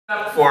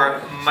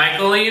For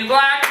Michael Ian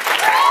Black.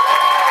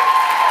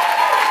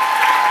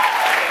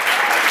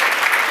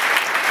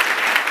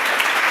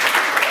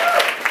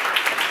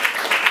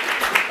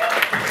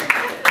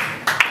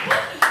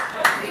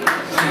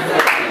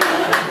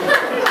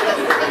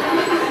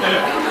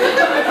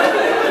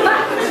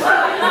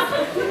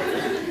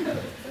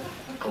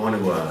 I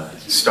want to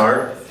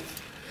start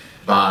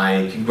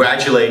by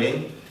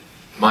congratulating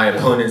my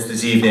opponents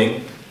this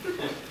evening.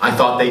 I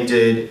thought they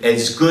did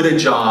as good a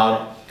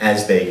job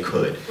as they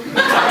could.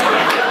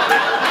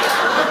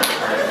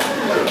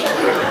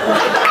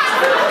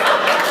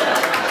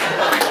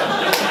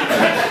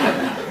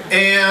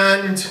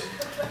 And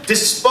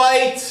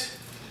despite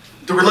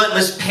the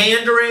relentless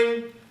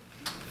pandering,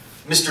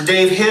 Mr.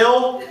 Dave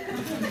Hill,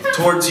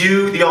 towards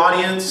you, the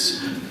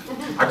audience,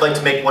 I'd like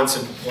to make one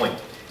simple point.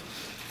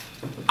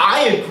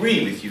 I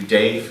agree with you,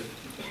 Dave.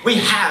 We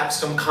have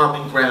some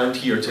common ground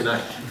here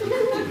tonight.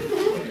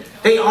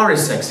 They are a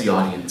sexy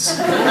audience.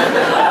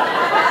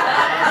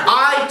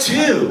 I,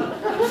 too,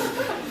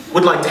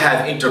 would like to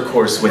have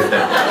intercourse with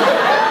them.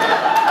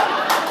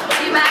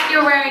 You bet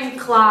you're wearing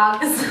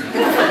clogs.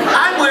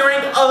 I'm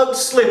wearing Ugg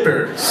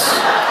slippers.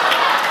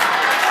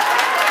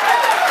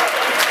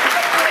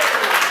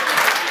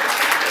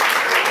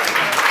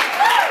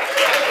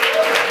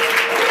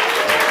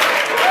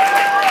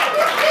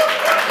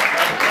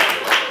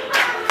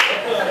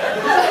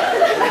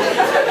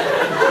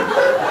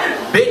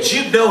 Bitch,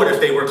 you'd know it if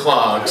they were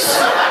clogs.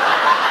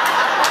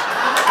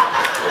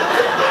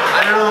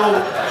 I don't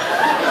know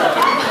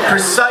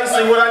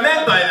precisely what I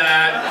meant by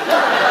that,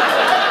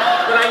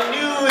 but I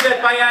knew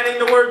that by adding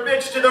the word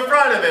bitch to the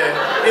front of it,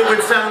 it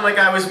would sound like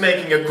I was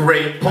making a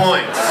great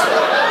point.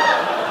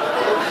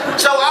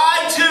 So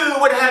I too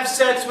would have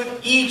sex with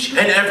each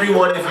and every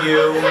one of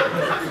you,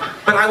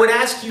 but I would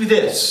ask you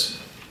this.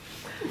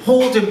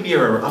 Hold a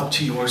mirror up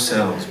to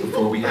yourselves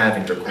before we have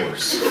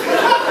intercourse.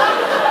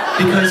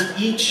 Because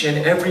each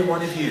and every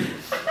one of you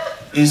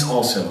is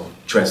also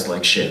dressed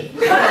like shit.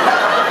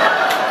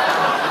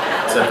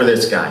 Except for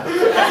this guy.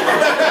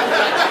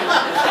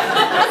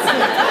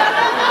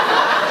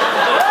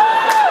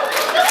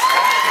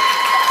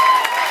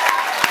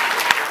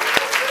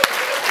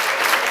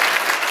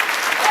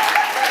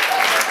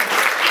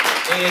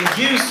 And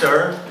you,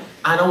 sir,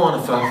 I don't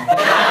want to fuck.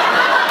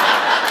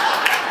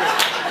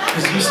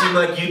 Because you seem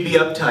like you'd be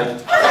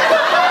uptight.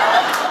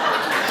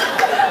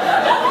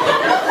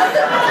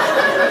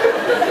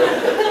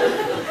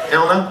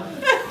 Elna?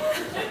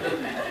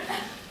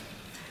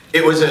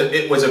 It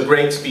was a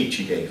great speech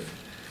you gave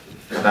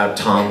about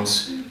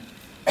Tom's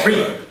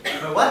green.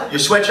 What? Your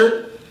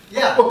sweatshirt?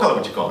 Yeah. What color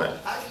would you call that?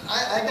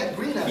 I got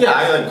green on it. Yeah,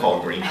 I didn't call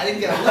it green. I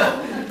didn't get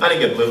blue. I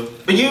didn't get blue.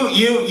 But you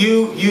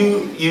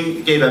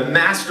gave a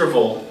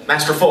masterful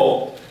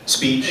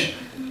speech,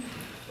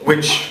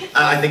 which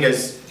I think,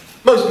 as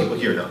most people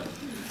here know,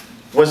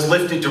 was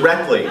lifted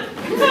directly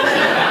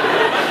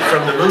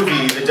from the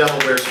movie The Devil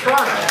Wears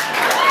Prada.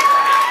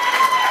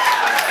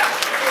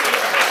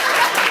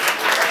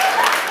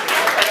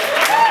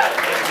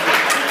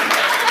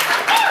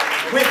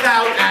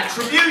 Without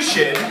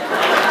attribution,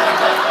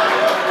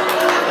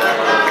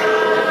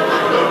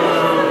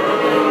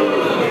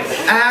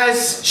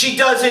 as she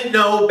doesn't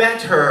know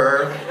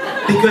better,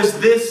 because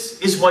this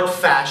is what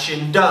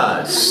fashion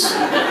does.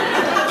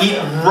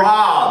 It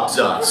robs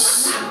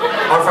us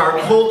of our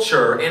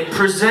culture and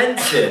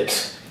presents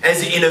it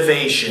as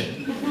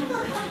innovation.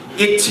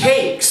 It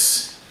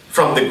takes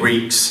from the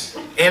Greeks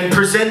and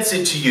presents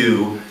it to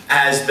you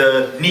as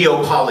the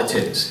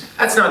Neapolitans.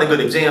 That's not a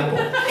good example.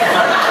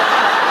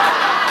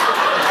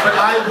 But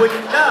I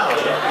wouldn't know,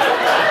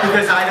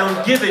 because I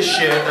don't give a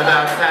shit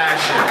about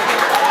fashion.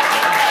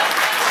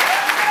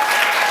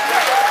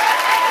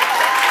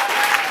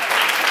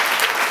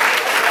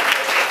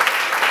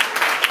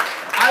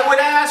 I would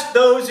ask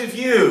those of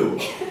you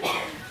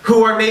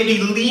who are maybe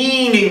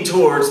leaning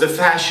towards the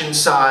fashion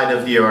side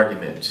of the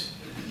argument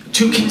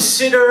to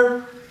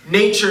consider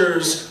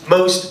nature's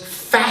most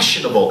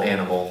fashionable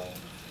animal,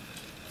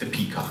 the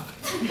peacock.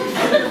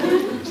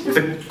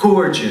 The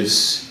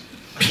gorgeous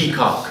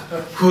peacock,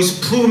 whose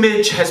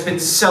plumage has been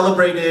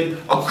celebrated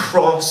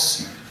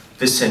across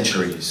the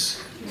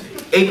centuries.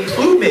 A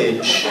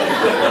plumage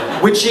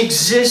which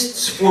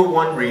exists for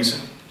one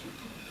reason: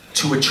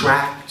 to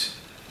attract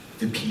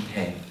the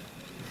peahen.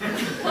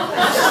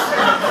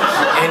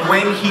 And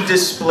when he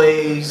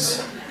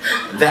displays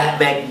that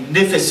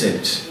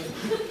magnificent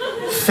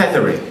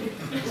feathering,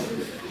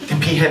 the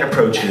peahen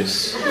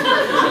approaches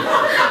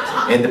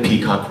and the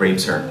peacock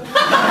rapes her.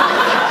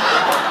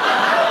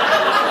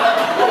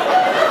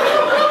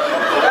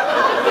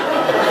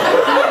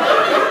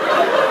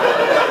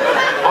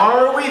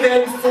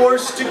 Then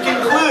forced to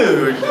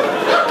conclude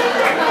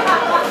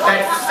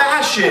that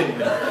fashion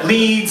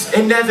leads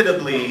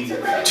inevitably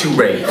to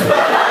rape.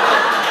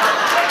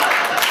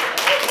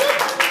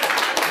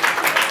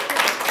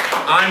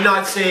 I'm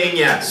not saying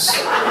yes.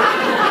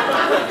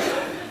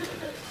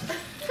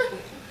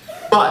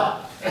 But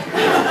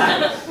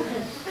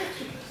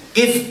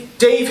if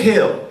Dave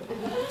Hill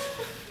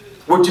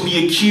were to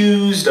be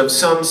accused of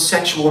some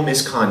sexual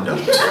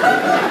misconduct,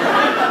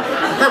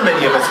 how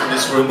many of us in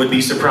this room would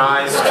be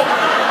surprised?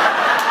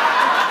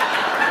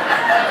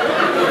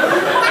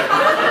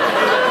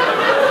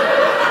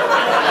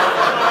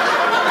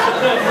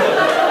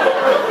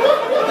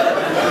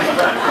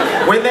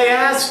 When they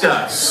asked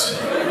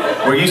us,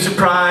 were you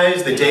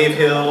surprised that Dave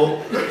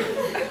Hill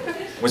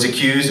was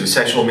accused of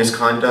sexual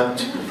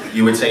misconduct?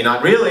 You would say,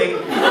 not really.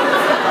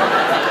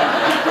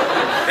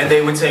 And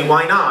they would say,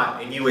 why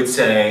not? And you would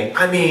say,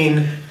 I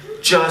mean,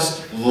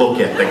 just look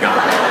at the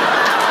guy.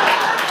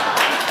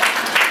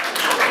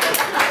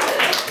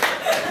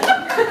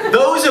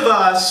 Those of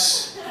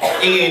us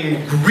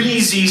in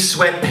greasy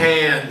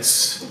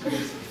sweatpants,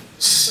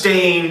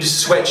 stained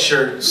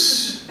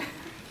sweatshirts,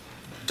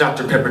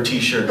 Dr. Pepper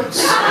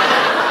t-shirts.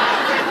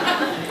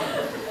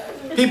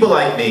 People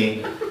like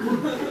me,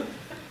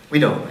 we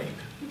don't rape.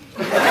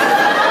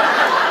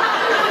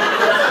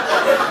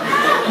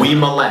 We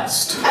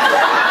molest.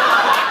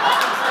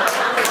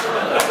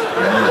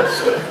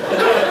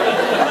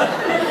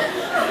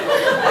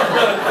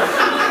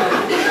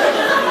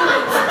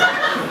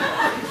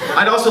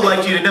 I'd also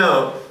like you to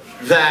know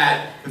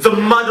that the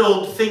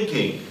muddled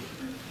thinking,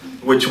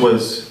 which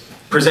was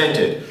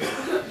presented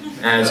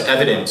as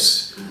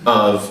evidence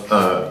of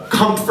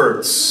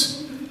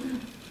comforts,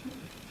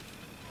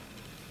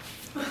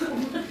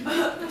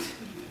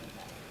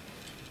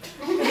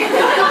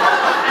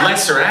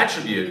 lesser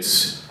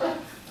attributes,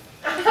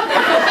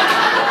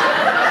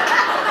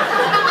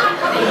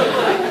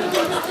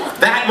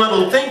 that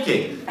muddled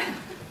thinking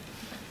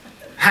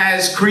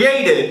has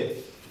created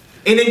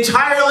an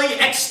entirely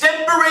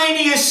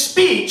extemporaneous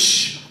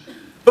speech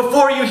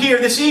before you here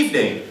this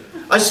evening.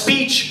 A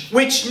speech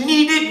which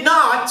needed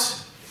not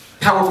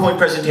PowerPoint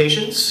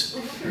presentations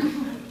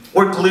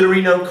or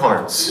glittery note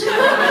cards.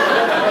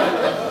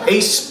 A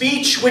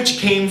speech which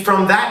came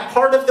from that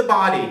part of the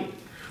body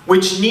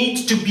which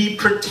needs to be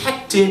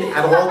protected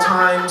at all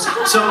times,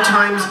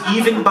 sometimes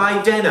even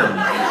by denim.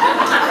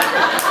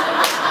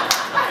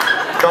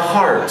 The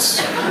heart.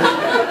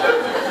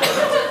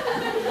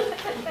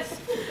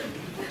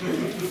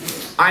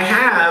 I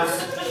have,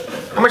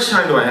 how much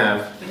time do I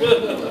have?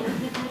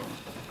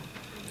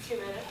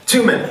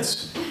 2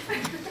 minutes.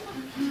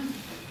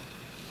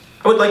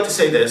 I would like to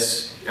say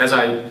this as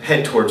I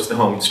head towards the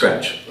home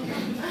stretch.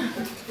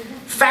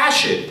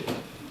 Fashion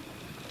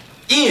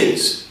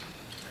is,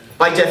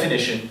 by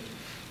definition,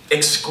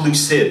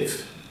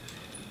 exclusive.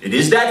 It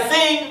is that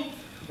thing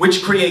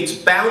which creates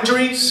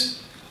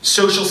boundaries,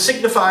 social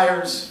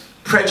signifiers,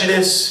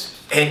 prejudice,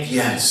 and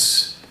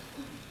yes,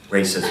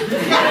 racism.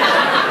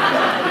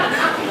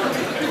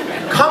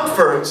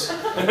 Comfort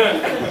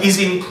is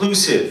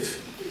inclusive.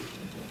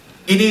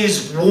 It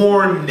is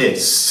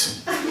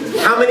warmness.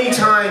 How many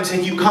times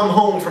have you come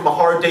home from a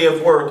hard day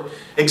of work,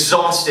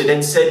 exhausted,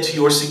 and said to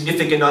your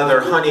significant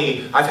other,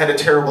 honey, I've had a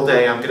terrible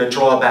day, I'm going to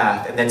draw a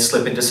bath, and then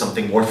slip into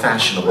something more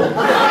fashionable?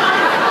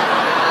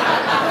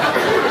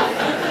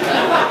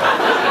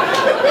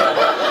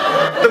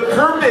 The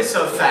purpose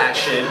of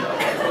fashion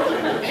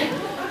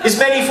is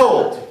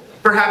manyfold.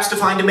 Perhaps to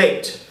find a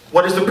mate.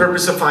 What is the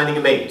purpose of finding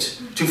a mate?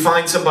 To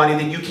find somebody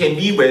that you can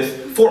be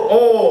with for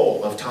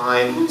all of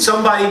time.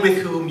 Somebody with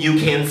whom you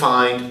can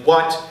find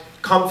what?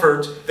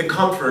 Comfort, the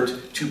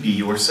comfort to be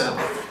yourself.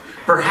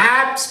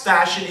 Perhaps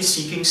fashion is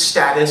seeking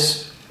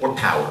status or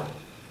power.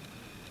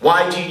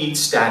 Why do you need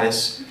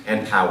status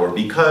and power?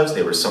 Because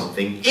there is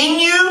something in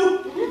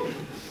you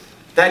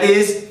that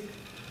is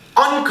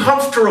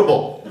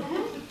uncomfortable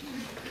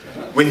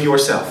with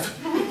yourself.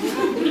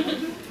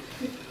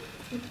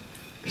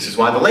 This is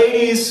why the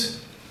ladies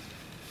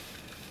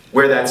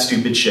wear that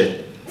stupid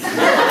shit.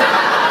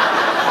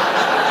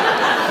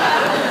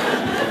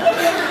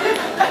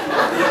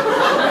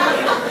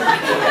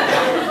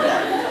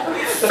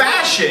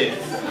 Fashion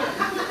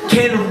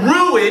can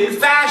ruin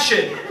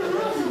fashion.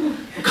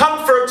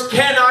 Comfort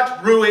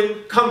cannot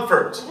ruin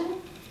comfort.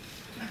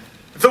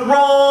 The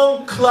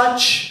wrong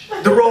clutch,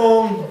 the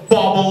wrong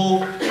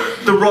bauble,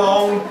 the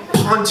wrong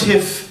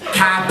pontiff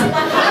cap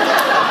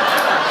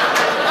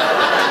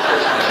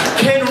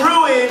can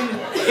ruin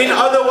an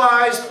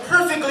otherwise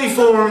perfectly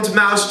formed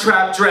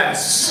mousetrap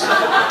dress.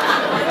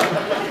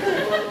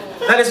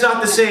 That is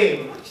not the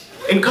same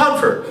in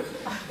comfort.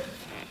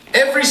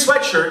 Every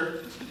sweatshirt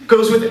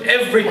goes with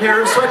every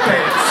pair of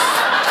sweatpants.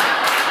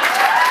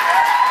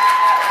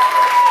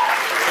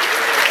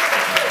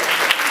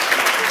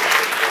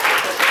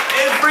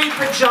 Every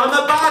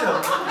pajama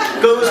bottom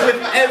goes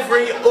with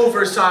every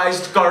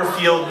oversized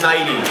Garfield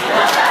nightie.